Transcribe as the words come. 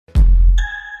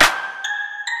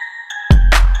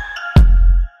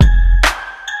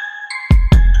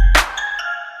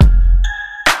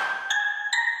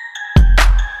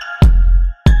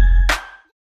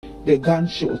the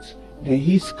gunshot. Then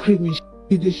he's screaming,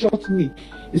 they shot me.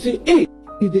 He said, hey,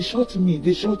 they shot me,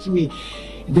 they shot me.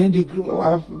 Then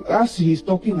as he's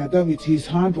talking like that with his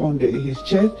hand on his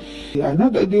chest,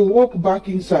 they walk back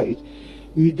inside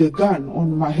with the gun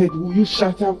on my head. Will you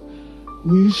shut up?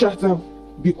 Will you shut up?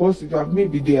 Because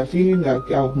maybe they are feeling like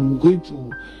I'm going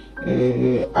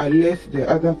to alert the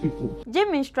other people.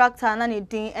 Gym instructor and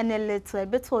din any little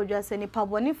bit told you as any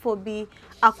paboni for be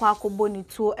aquacoboni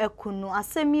to ekuno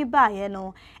asemi ba ye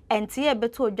no enti e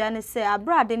beto dwane say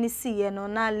abrade ni si ye no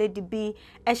na lady bi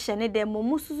ehye dem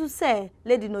mususu say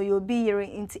lady no yo bi yere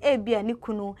enti e bia ni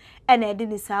kunu ena edi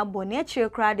ni sa aboni e chire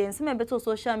kra de nsem beto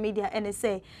social media ene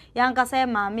say yanka say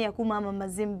maame akuma mama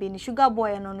zimbi ni sugar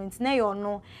boy no no enti na yo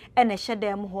no ena hye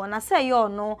dem ho na say yo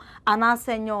no ana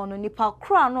say nyo no nipa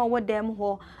kra no wo dem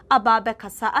ho aba be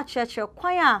kasa a chire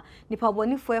kwan a nipa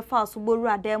boni fo e fa so boru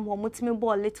adem ho mutimi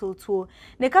ball little to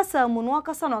ne kasa mu no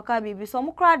kasa no ka bibi so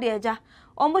mo kra de eja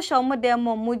omo sha omo dem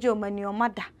mo mojo mani o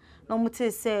mada no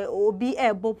muti se obi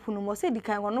e bopunu mo se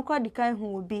dikan wono kwa dikan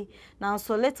hu obi na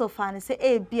so little fan se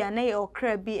e bia na ye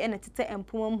okra bi e na tete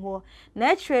empomom ho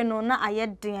na etwe no na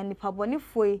ayeden nipa boni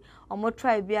foi omo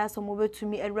try bia so mo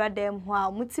betumi ewradem ho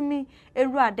a mutimi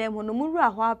ewradem ho no mu wura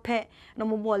ho ape no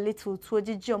mo bo little to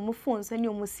ogigi omo phone se ni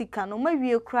omo sika no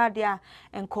mawie kra de a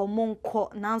enkomo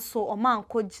nko na so omo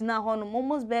anko gina ho no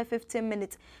almost be 15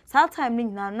 minutes sa time ni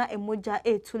na emoja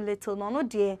e too little no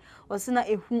de o se na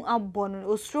ehu abon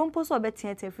o so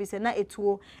betia free say na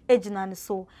etuo ejina ne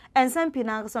so ensampi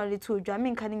na so de to dwa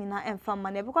me nka ni na emfa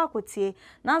ma na ebekwa akotie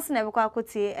na nse na ebekwa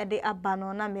akotie e de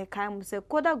abano na me kai mu say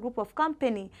Koda group of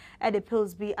company e de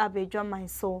pills be abedwa my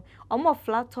so omo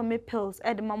flat tummy pills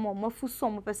e de mama omo fuso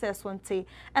omo pese SH0T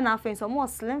e na afen so omo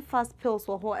slim fast pills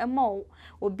wo ho e ma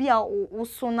obi a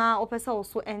wo na opese wo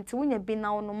so enti wonya bi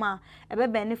na wo no ma e be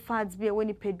be ne fats bi e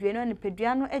woni pedua no ne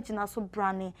pedua no ejina so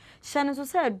brane hye ne so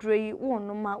say adrei wo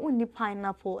no ma woni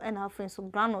pineapple na afen so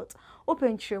granite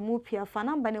open chiremu pia fa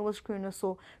number ne wo screen no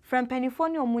so from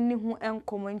penifoni omuni hu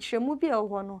enkomo nchiremu bi e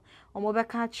ho no omo be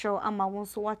ka chiro ama won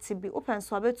so wate bi open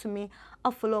so abetumi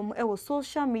afollow mu e wo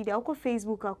social media ko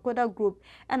Facebook Koda group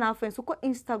na afen so ko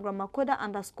Instagram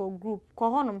Koda_group ko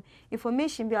honom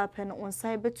information bi apen on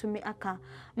side betumi aka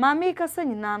maami kasa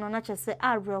nyina no na chese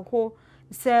areho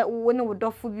se woni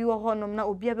wodofo bi wo honom na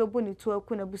obi abebo ni to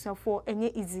aku na busafo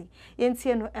enye easy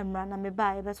yentie no emra na me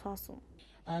ba e beto aso.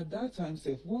 At that time,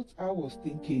 what I was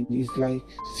thinking is like,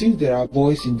 since there are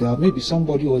boys in there, maybe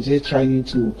somebody was just trying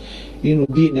to,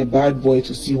 being a bad boy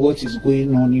to see what is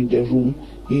going on in the room,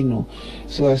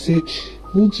 So I said,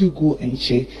 won't you go and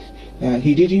check?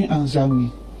 He didn't answer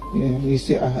me. He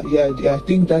said, I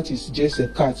think that is just a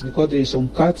cat because there is some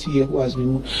cat here who has been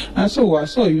moved. And so I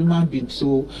saw a human being.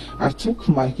 So I took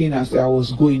my cane as I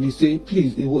was going. He said,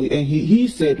 please. And he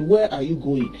said, where are you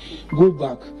going? Go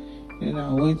back. And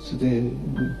I went to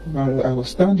I was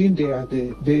standing there at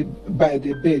the bed, by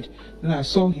the bed, and I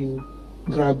saw him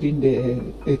grabbing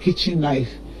the kitchen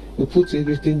knife. We put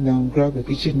everything down, grab a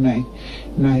kitchen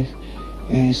knife.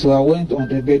 And so I went on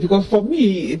the bed because for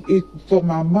me, for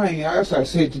my mind, as I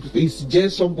said, it's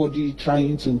just somebody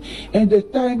trying to. And the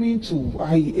timing too,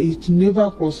 it never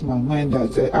crossed my mind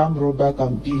that the armed robber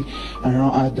can be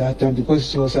around at that time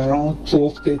because it was around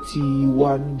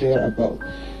 12:31 thereabout.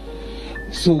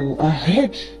 So I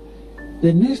heard,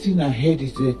 the next thing I heard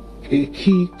is a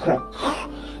key crack.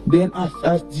 Then at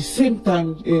the same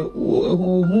time,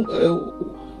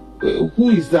 who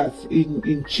is that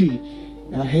in Chi?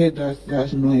 I heard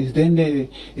that noise. Then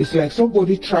it's like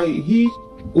somebody he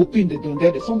opened the door.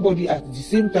 Then somebody at the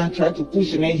same time tried to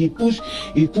push, and then he pushed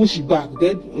back.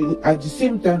 Then at the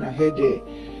same time I heard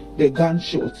the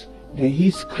gunshot. Then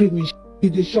he's screaming,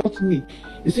 they shot me.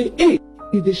 He said, hey,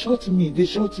 they shot me, they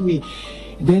shot me.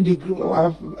 Then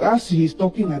as he's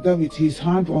talking like that with his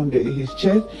hand on his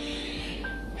chest,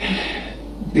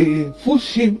 they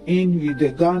pushed him in with the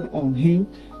gun on him.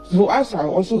 So as I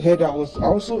also heard, I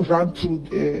also ran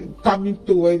through, coming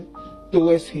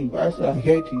towards him. As I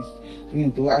heard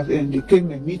and they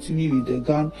came and meet me with the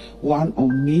gun, one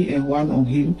on me and one on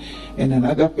him, and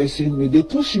another person. They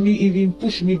pushed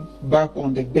me back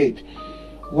on the bed.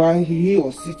 While he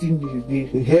was sitting,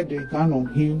 they had the gun on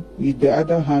him with the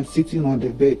other hand sitting on the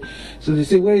bed. So they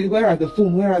said, where are the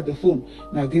phone? Where are the phone?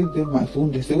 And I gave them my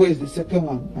phone. They said, where is the second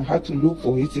one? I had to look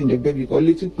for it in the bed because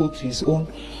Little put his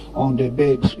own on the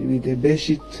bed. The bed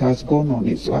sheet has gone on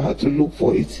it. So I had to look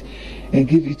for it and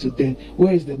give it to them.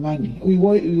 Where is the money? We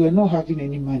were not having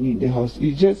any money in the house.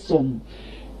 It's just some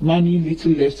money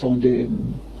little left on the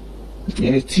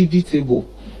TV table.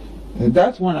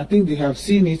 That one, I think they have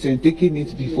seen it and taken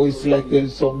it before. It's like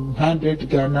there's some 100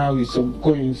 Ghana with some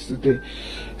coins there.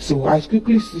 So I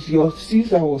quickly,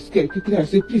 since I was scared, quickly I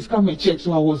said, please come and check.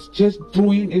 So I was just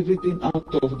throwing everything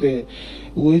out of the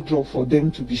wardrobe for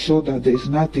them to be sure that there's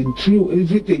nothing. Threw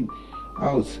everything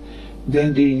out.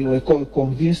 Then they were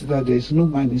convinced that there's no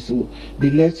money, so they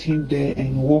left him there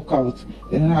and walk out.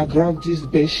 Then I grabbed this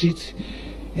bed sheet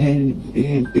and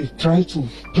tried to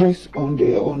press on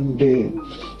the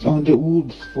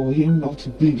wood for him not to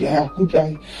bleed. I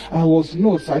was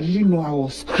lost. I didn't know. I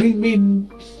was screaming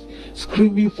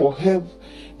for help.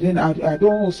 Then I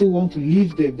don't also want to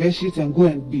leave the bed sheet and go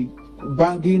and be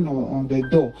banging on the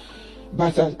door.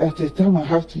 But at the time I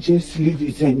have to just leave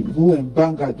it and go and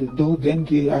bang at the door. Then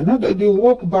they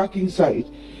walk back inside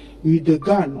with the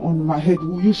gun on my head.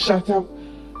 Will you shut up?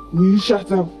 Will you shut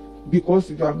up? Because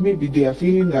maybe they are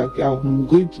feeling like I'm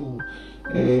going to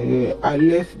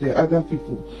alert the other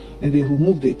people, and they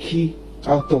remove the key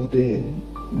out of the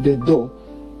door.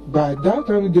 But that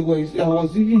time I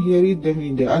was even hearing them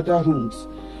in the other rooms.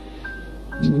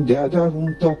 In the other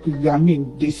room talking, I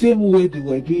mean, the same way they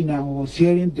were doing, I was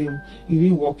hearing them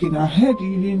even walking. I heard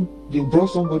even they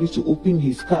brought somebody to open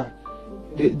his car.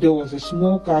 There was a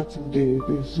small car they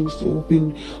supposed to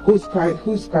open. Whose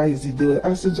car is it? They were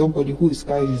asking somebody whose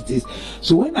car is this.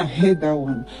 So when I heard that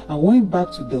one, I went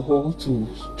back to the hall to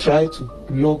try to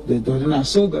lock the door. And I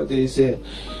saw that there is a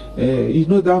you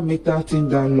know that metal thing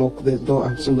that lock the door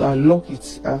up, so I lock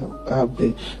it up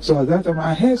there. So at that time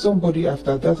I heard somebody,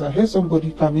 after that I heard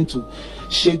somebody coming to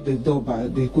shake the door,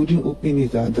 but they couldn't open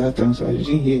it at that time, so I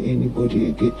didn't hear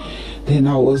anybody again. Then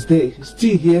I was there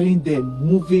still hearing them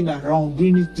moving around,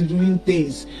 doing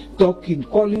things, talking,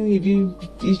 calling even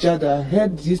each other. I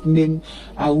heard this name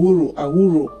Awuro.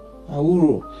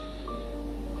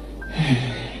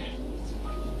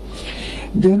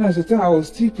 Then at the time I was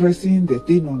still pressing the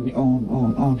thing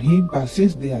on him, but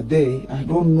since they are there, I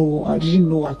don't know, I didn't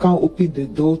know, I can't open the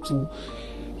door to,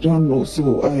 don't know.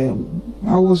 So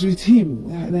I was with him,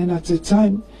 and then at the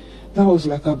time, that was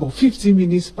like about 15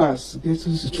 minutes past, get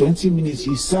to 20 minutes,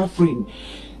 he's suffering.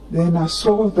 Then I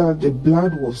saw that the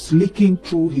blood was leaking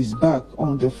through his back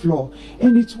on the floor,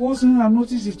 and it wasn't, I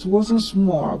noticed it wasn't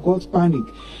small. I got panic,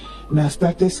 and I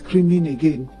started screaming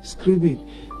again, screaming.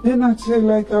 Then I said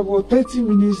like about 30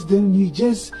 minutes, then he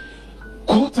just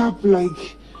got up,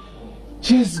 like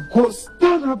just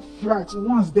stand up flat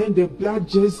once. Then the blood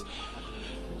just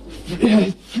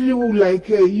flew like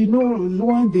you know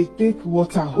when they take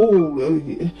water hole,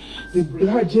 the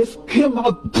blood just came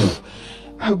out.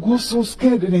 I got so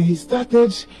scared, and then he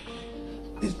started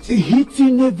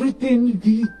hitting everything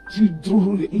he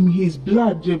drew in his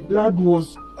blood. The blood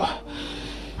was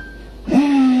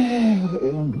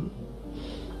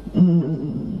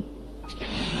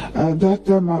at that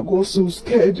time I got so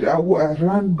scared. I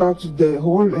ran back to the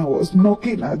hall and was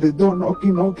knocking at the door,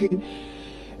 knocking.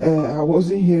 I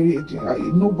wasn't hearing it.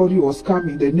 Nobody was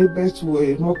coming. The neighbors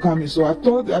were not coming. So I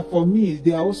thought that for me,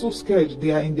 they are also scared.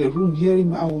 They are in the room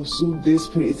hearing me. I was so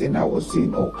desperate, and I was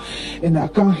saying, oh, and I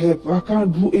can't help. I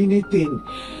can't do anything.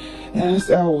 And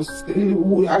I was,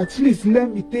 at least let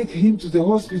me take him to the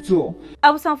hospital.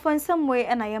 I was in some way,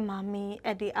 and I am mammy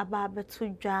at the ababa to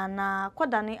Jana,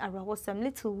 Quadani, I was some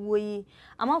little way.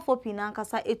 I'm out for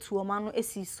Pinancasa, a 2 mano, a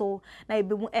so, na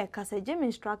be more cassa, gym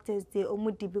instructors, they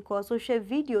omudi because social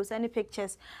videos, any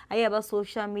pictures, I have a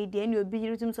social media, and you'll be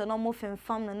written to normal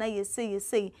fam, and I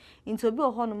say, into a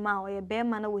bill horn mile, a bear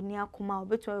manner with near Kuma,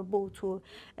 better a boat tour.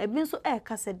 A bin so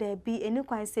cassa there be, and you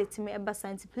quite say to me about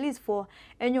science, please for,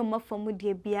 and your from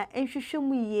Mudia Bia, and she show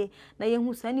me ye, na young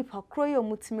who's any pakroyo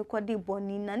mutimi kwadi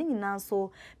boni, nani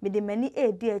nanso, me de many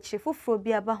a dear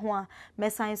chefofobia bahwa,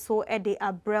 messign so ede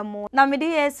abramo. Na me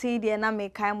de see the na me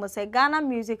kai was a Ghana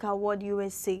Music Award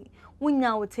USA.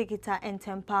 Wunya will take it at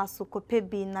Entempa so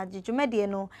kopebi na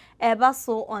jijumedieno eba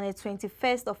so on the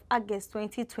 21st of August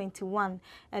 2021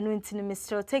 and when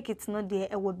Mr. Take it no de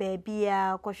ewo baby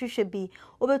ya kwahwehwe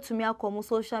obetumi akomo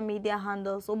social media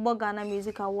handles obo Ghana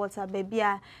Music Awards baby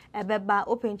ebeba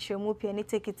open chemu pia ni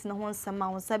take it no ho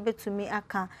nsema wonsa betumi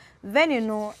aka venue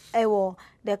no ewo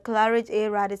the Claridge A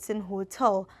Radisson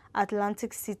Hotel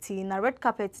Atlantic City na red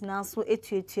carpet now so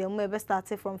etuetuemu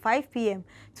started from 5 p.m.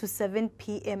 to 7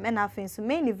 p.m. and after so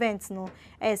main events no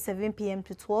 7 p.m.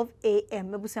 to 12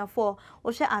 a.m. Mebusan for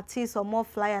oshe artists or more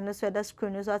flyer no so that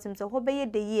screen so atim so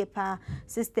hobeye de ye pa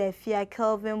Sister Fia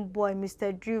Kelvin Boy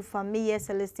Mr. Drew Famille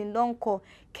Celestine Donko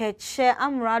Keche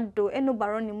Amrado eno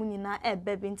baroni mu nyina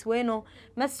ebebe nti no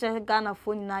mestre Ghana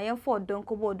fo nyina yen for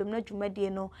Donko bo dom na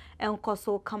dwumade no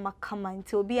enkoso kama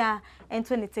nti obi a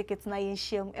ento ne ticket na yen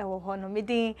hiem ewo ho no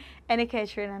medi ene ka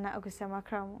chire na akusema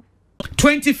kramo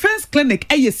 21st clinic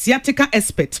sciatica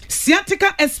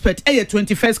expert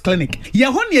 21st clinic ye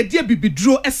ho ne dia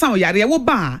bibiduro esa oyare wo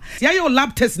ba ya yo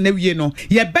lab test na wie no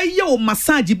ye be ye o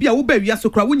massage bi a wo ba wi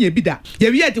asokra wo nya bi da ye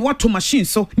wi de wato machine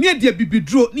so ne dia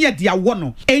bibiduro ne dia wo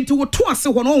no enti wo to ase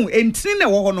ho no entini na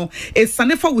wo ho no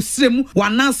esane fa wo sirem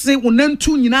wanase wo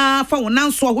nantu nyina fa wo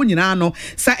nanso ho nyina no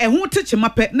sa eho teche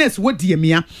mape nurse wo die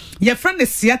mia ye friend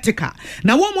sciatica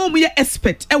na wo mo ye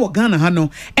expert e wo Ghana ha no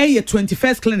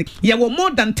 21st clinic ye wo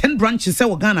more than 10 branches e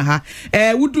wo Ghana ha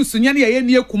wudu sunya ne ye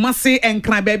nie kumase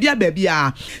enkran baabi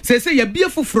say ye bia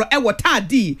fufuro e wo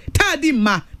tadi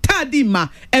ma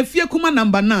efie kuma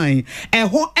number 9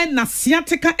 eho na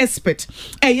sciatica expert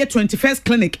 21st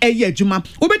clinic adwuma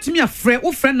obetimi afre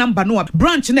wo frɛ number no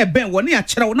branch na ben wo ne a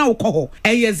kyerɛ wo na wo kɔ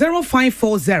hɔ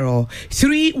 0540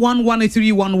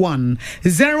 311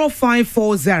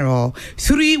 0540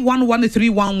 311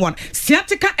 311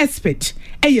 sciatica expert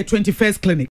 21st clinic